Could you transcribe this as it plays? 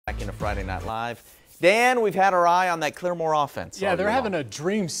speaking of Friday Night Live. Dan, we've had our eye on that Claremore offense. Yeah, they're having a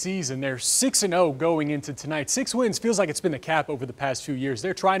dream season. They're 6-0 going into tonight. 6 wins feels like it's been the cap over the past few years.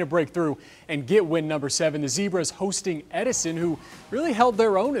 They're trying to break through and get win number 7. The Zebras hosting Edison, who really held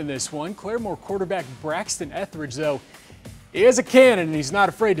their own in this one. Claremore quarterback Braxton Etheridge, though, he is a cannon and he's not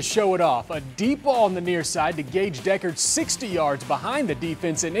afraid to show it off. A deep ball on the near side to Gage Deckard, 60 yards behind the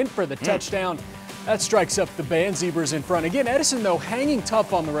defense and in for the touchdown. That strikes up the band. Zebras in front. Again, Edison, though, hanging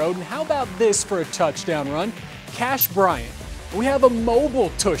tough on the road. And how about this for a touchdown run? Cash Bryant. We have a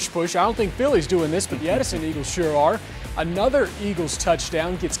mobile tush push. I don't think Philly's doing this, but the Edison Eagles sure are. Another Eagles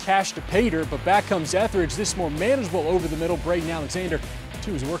touchdown gets Cash to Pater, but back comes Etheridge. This more manageable over the middle. Braden Alexander,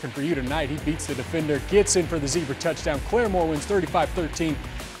 two's working for you tonight. He beats the defender, gets in for the Zebra touchdown. Claremore wins 35-13.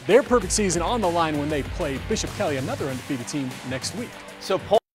 Their perfect season on the line when they play Bishop Kelly, another undefeated team, next week. So